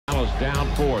down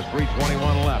 4,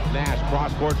 3:21 left. Nash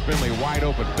cross-court, Finley wide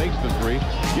open, fakes the three.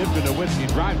 Gives to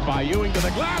Nowitzki, drives by Ewing to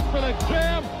the glass for the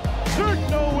jam. Dirk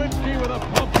Nowitzki with a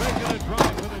pump fake and a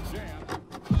drive for the jam.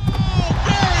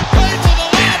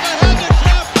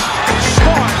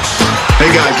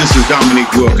 Hey guys, this is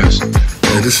Dominique Wilkins.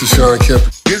 Hey, this is Sean Kemp.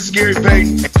 This is Gary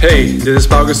Payton. Hey, this is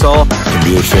Pau Gasol.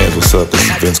 NBA fans, what's up? This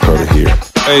is Vince Carter here.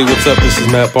 Hey, what's up? This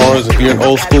is Matt Barnes. If you're an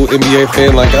old school NBA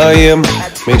fan like I am,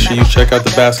 make sure you check out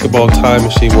the Basketball Time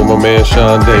Machine with my man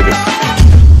Sean David.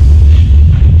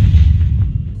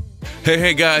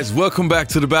 Hey guys, welcome back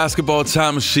to the Basketball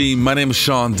Time Machine. My name is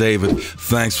Sean David.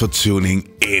 Thanks for tuning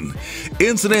in.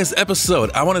 In today's episode,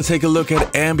 I want to take a look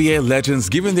at NBA legends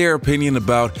giving their opinion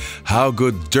about how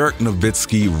good Dirk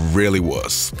Nowitzki really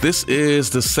was. This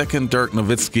is the second Dirk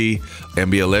Nowitzki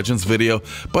NBA Legends video,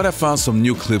 but I found some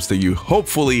new clips that you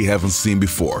hopefully haven't seen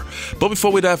before. But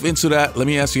before we dive into that, let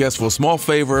me ask you guys for a small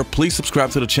favor. Please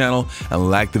subscribe to the channel and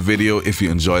like the video if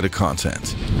you enjoy the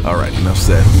content. All right, enough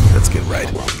said. Let's get right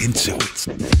into it.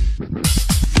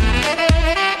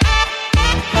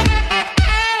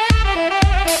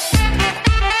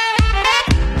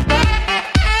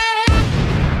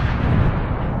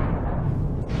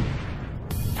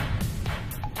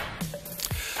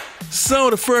 So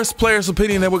the first player's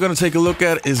opinion that we're going to take a look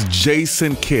at is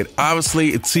Jason Kidd,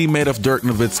 obviously a teammate of Dirk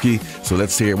Nowitzki. So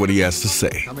let's hear what he has to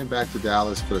say. Coming back to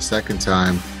Dallas for the second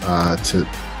time to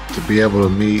be able to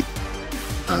meet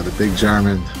the big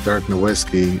German Dirk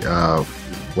Nowitzki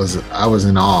I was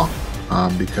in awe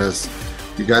because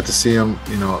you got to see him,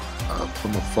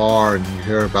 from afar, and you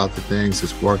hear about the things,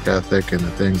 his work ethic and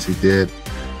the things he did,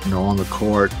 on the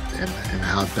court and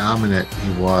how dominant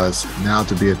he was. Now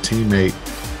to be a teammate,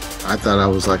 I thought I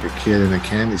was like a kid in a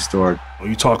candy store.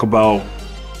 You talk about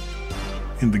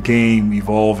in the game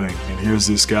evolving, and here's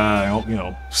this guy,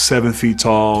 7 feet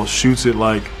tall, shoots it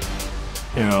like,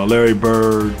 Larry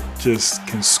Bird, just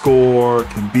can score,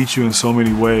 can beat you in so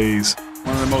many ways.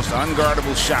 One of the most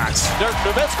unguardable shots. Dirk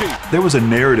Nowitzki. There was a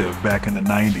narrative back in the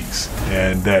 90s,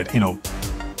 and that,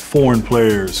 foreign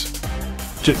players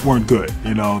just weren't good.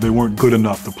 They weren't good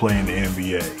enough to play in the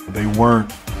NBA. They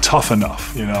weren't tough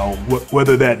enough,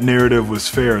 whether that narrative was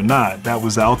fair or not, that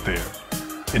was out there.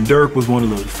 And Dirk was one of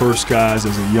the first guys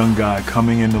as a young guy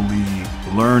coming in the league,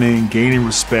 learning, gaining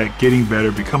respect, getting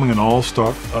better, becoming an all-star,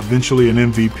 eventually an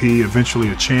MVP, eventually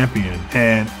a champion,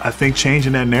 and I think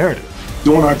changing that narrative.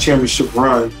 During our championship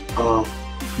run,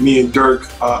 me and Dirk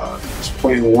was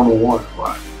playing one-on-one a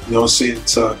lot,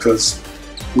 because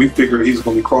we figured he's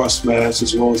going to be cross-matched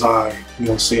as well as I,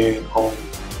 on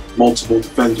multiple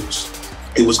defenders.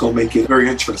 It was going to make it very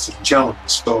interesting and challenging.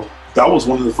 So that was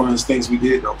one of the funnest things we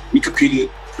did. We competed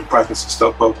in practice and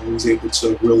stuff, but we was able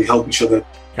to really help each other.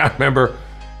 I remember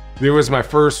there was my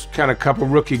first kind of couple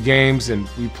rookie games, and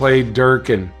we played Dirk,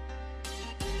 and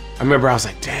I remember I was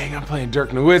like, dang, I'm playing Dirk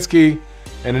Nowitzki.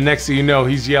 And the next thing you know,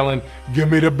 he's yelling, give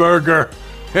me the burger.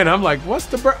 And I'm like, what's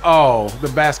the burger? Oh, the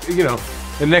basket,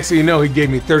 The next thing you know, he gave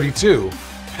me 32.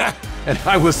 And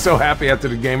I was so happy after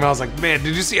the game. I was like, man,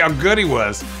 did you see how good he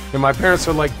was? And my parents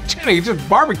were like, Jenny, he just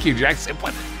barbecued you. I said,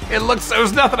 what? There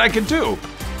was nothing I could do.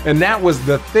 And that was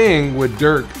the thing with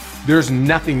Dirk. There's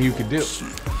nothing you could do.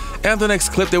 And the next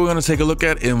clip that we're going to take a look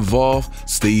at involves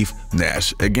Steve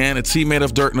Nash. Again, a teammate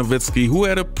of Dirk Nowitzki who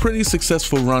had a pretty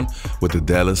successful run with the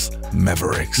Dallas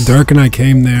Mavericks. Dirk and I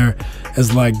came there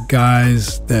as like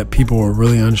guys that people were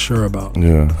really unsure about.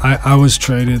 Yeah. I was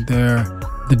traded there.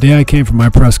 The day I came from my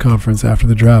press conference after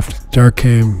the draft, Dirk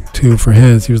came too for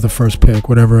his. He was the first pick,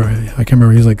 whatever. I can't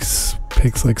remember. He was like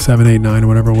picks like 7, 8, 9 or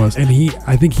whatever it was. And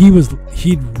I think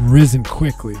he'd risen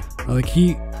quickly. Like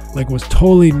he was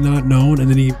totally not known, and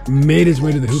then he made his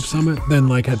way to the Hoop Summit. Then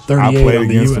like had 38. I played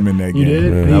against him in that game. You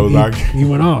did? Yeah. He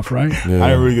went off, right? Yeah. I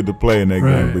didn't really get to play in that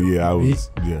game, but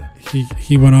yeah,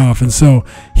 He went off, and so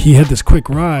he had this quick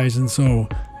rise, and so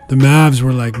the Mavs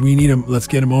were like, we need him. Let's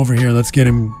get him over here. Let's get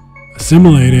him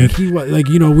assimilated. He was like,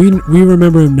 we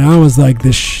remember him now as like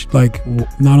this,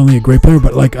 not only a great player,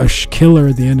 but like a killer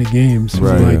at the end of games.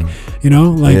 Right.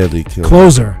 Like,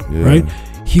 closer, right?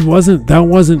 That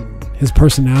wasn't his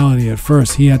personality at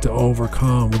first. He had to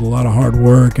overcome with a lot of hard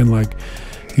work, and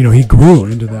he grew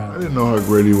into that. I didn't know how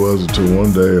great he was until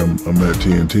one day I'm at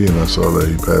TNT and I saw that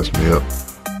he passed me up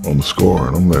on the score,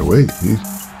 and I'm like, wait,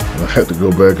 I had to go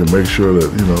back and make sure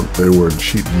that they weren't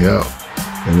cheating me out.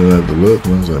 And then I had to look,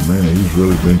 and I was like, man, he's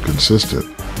really been consistent,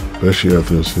 especially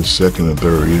after his second and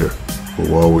third year.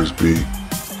 Will always be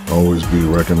always be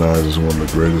recognized as one of the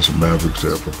greatest Mavericks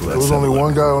ever played. There was only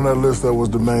one guy on that list that was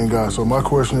the main guy. So my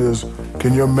question is,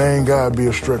 can your main guy be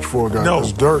a stretch four guy? No.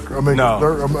 Because Dirk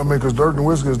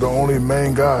Nowitzki is the only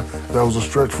main guy that was a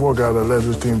stretch four guy that led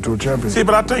his team to a championship. See,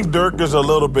 but I think Dirk is a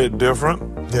little bit different.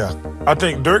 Yeah. I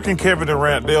think Dirk and Kevin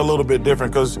Durant, they're a little bit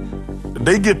different because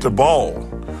they get the ball.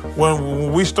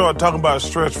 When we start talking about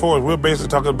stretch forwards, we're basically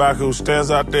talking about who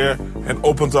stands out there and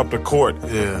opens up the court.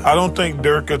 Yeah. I don't think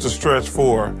Dirk is a stretch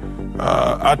four.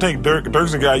 I think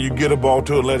Dirk's a guy you get a ball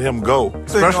to and let him go.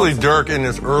 Especially Dirk in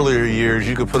his earlier years,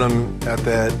 you could put him at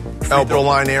that elbow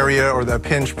line area or that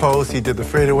pinch post. He did the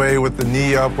fadeaway with the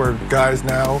knee up where guys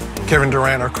now, Kevin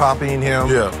Durant, are copying him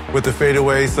with the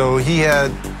fadeaway. So he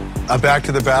had a back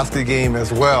to the basket game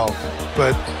as well.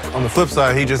 But on the flip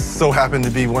side, he just so happened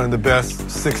to be one of the best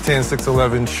 6'10",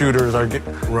 6'11" shooters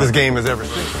this game has ever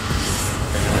seen.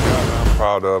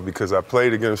 Proud of because I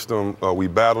played against him, we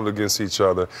battled against each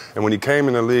other, and when he came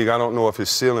in the league, I don't know if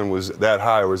his ceiling was that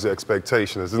high or his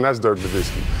expectations, and that's Dirk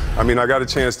Nowitzki. I mean, I got a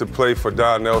chance to play for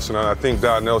Don Nelson, and I think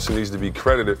Don Nelson needs to be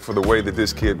credited for the way that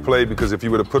this kid played, because if you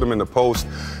would have put him in the post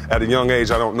at a young age,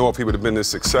 I don't know if he would have been this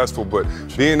successful, but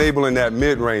being able in that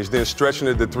mid-range, then stretching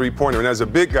it to three-pointer, and as a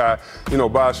big guy, you know,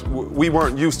 Bosh, we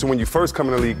weren't used to when you first come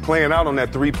in the league, playing out on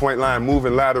that three-point line,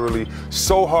 moving laterally,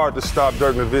 so hard to stop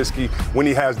Dirk Nowitzki when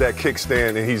he has that kickstand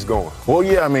and he's going. Well,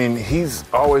 yeah, I mean, he's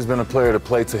always been a player to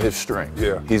play to his strength.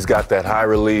 Yeah. He's got that high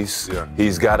release. Yeah.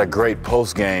 He's got a great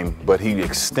post game, but he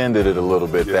extended it a little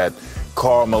bit. Yeah. That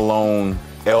Karl Malone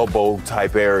elbow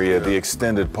type area, the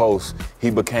extended post, he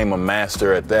became a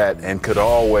master at that and could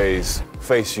always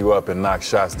face you up and knock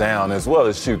shots down as well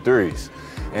as shoot threes.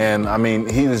 And I mean,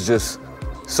 he was just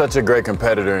such a great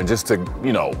competitor, and just to,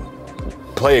 you know,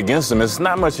 play against him, it's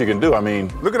not much you can do. I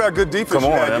mean, look at how good defense come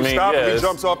on. you stop him, he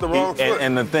jumps off the wrong foot.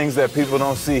 And the things that people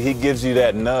don't see, he gives you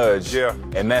that nudge,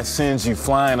 and that sends you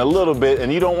flying a little bit,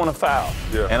 and you don't want to foul.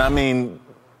 Yeah. And I mean,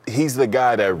 he's the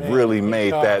guy that really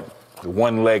made that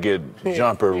one-legged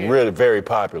jumper really very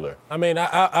popular. I mean,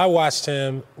 I watched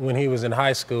him when he was in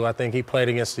high school. I think he played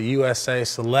against the USA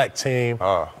select team.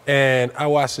 And I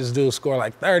watched this dude score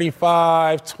like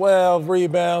 35, 12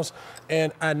 rebounds,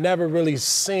 and I never really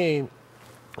seen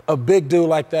a big dude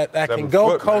like that can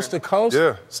go coast to coast,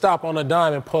 stop on a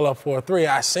dime and pull up for a three.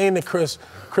 I seen the Chris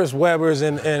Webbers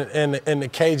and the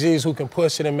KGs who can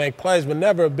push it and make plays, but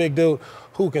never a big dude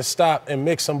who can stop and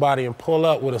mix somebody and pull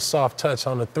up with a soft touch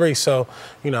on the three. So,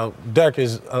 you know, Dirk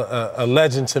is a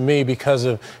legend to me because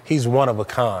of he's one of a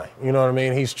kind. You know what I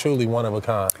mean? He's truly one of a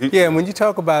kind. Yeah, and when you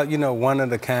talk about, you know, one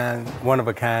of a kind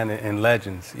and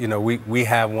legends, you know, we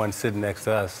have one sitting next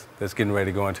to us that's getting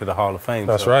ready to go into the Hall of Fame.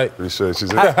 That's right. Appreciate you.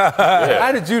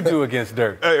 How did you do against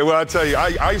Dirk? Hey, well, I tell you,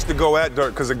 I used to go at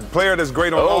Dirk because a player that's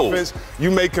great on offense, you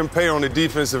make him pay on the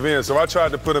defensive end. So I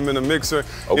tried to put him in the mixer,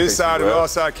 inside and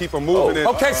outside, keep him moving.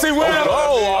 Okay, see, we're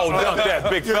dunk that,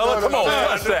 big fella. Come on,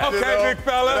 touch that. Okay, big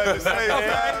fella.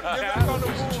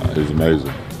 He's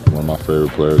amazing. One of my favorite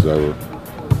players ever.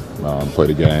 Play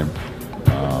the game.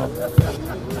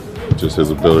 Just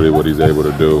his ability, what he's able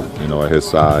to do, you know, at his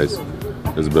size,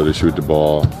 his ability to shoot the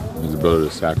ball, his ability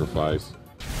to sacrifice.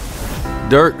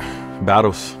 Dirk,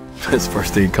 battles. That's the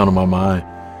first thing that come to my mind.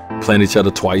 Playing each other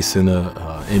twice in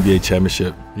a NBA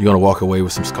championship. You're gonna walk away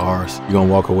with some scars. You're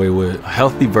gonna walk away with a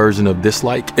healthy version of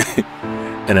dislike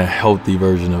and a healthy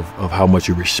version of how much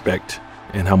you respect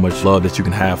and how much love that you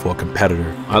can have for a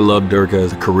competitor. I love Dirk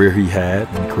as a career he had,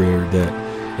 and a career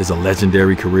that is a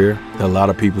legendary career that a lot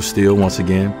of people still, once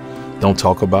again, don't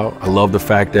talk about. I love the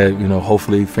fact that, you know,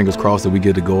 hopefully, fingers crossed, that we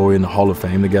get to go in the Hall of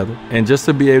Fame together. And just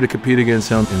to be able to compete against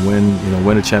him and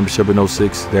win a championship in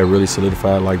 '06, that really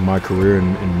solidified like my career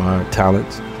and my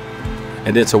talents.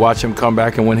 And then to watch him come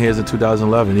back and win his in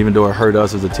 2011, even though it hurt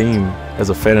us as a team, as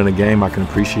a fan of the game, I can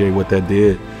appreciate what that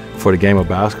did for the game of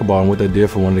basketball and what that did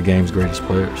for one of the game's greatest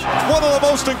players. One of the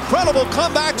most incredible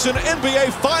comebacks in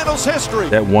NBA Finals history.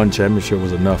 That one championship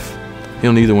was enough. He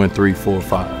don't need to win 3, 4,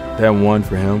 5. That one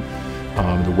for him,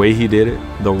 the way he did it,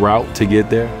 the route to get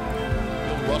there,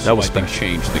 that was special.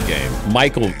 Changed the game.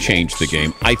 Michael changed the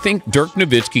game. I think Dirk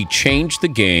Nowitzki changed the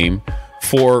game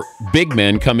for big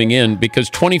men coming in, because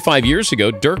 25 years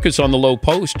ago, Dirk is on the low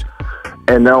post.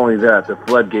 And not only that, the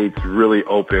floodgates really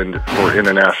opened for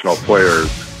international players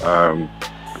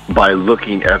by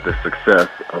looking at the success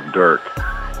of Dirk.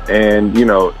 And, you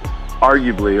know,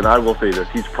 arguably, and I will say this,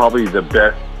 he's probably the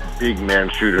best big man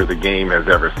shooter the game has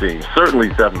ever seen. Certainly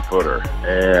 7-footer.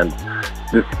 And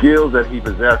the skills that he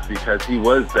possessed, because he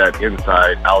was that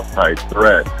inside-outside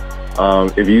threat.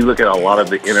 If you look at a lot of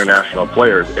the international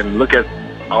players and look at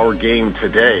our game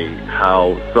today,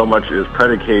 how so much is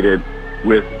predicated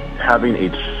with having a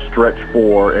stretch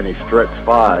 4 and a stretch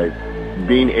 5,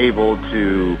 being able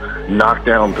to knock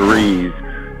down threes,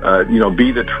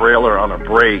 be the trailer on a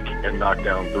break and knock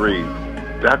down threes.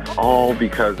 That's all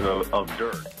because of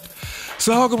Dirk.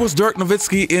 So how good was Dirk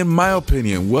Nowitzki in my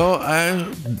opinion? Well,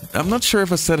 I'm not sure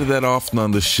if I said it that often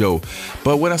on the show,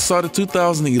 but when I saw the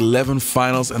 2011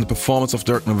 finals and the performance of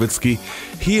Dirk Nowitzki,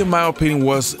 he in my opinion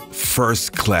was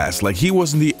first class. Like, he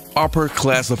was in the upper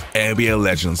class of NBA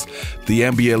legends, the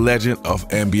NBA legend of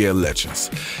NBA legends.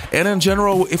 And in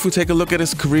general, if we take a look at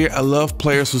his career, I love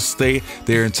players who stay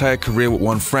their entire career with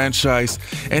one franchise.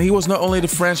 And he was not only the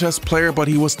franchise player, but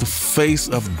he was the face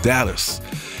of Dallas.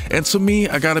 And to me,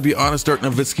 I gotta be honest, Dirk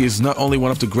Nowitzki is not only one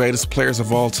of the greatest players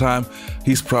of all time,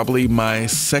 he's probably my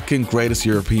second greatest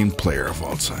European player of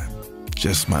all time.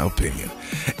 Just my opinion.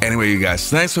 Anyway, you guys,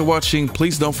 thanks for watching.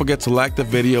 Please don't forget to like the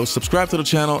video, subscribe to the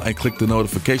channel, and click the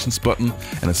notifications button.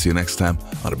 And I'll see you next time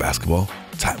on the Basketball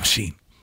Time Machine.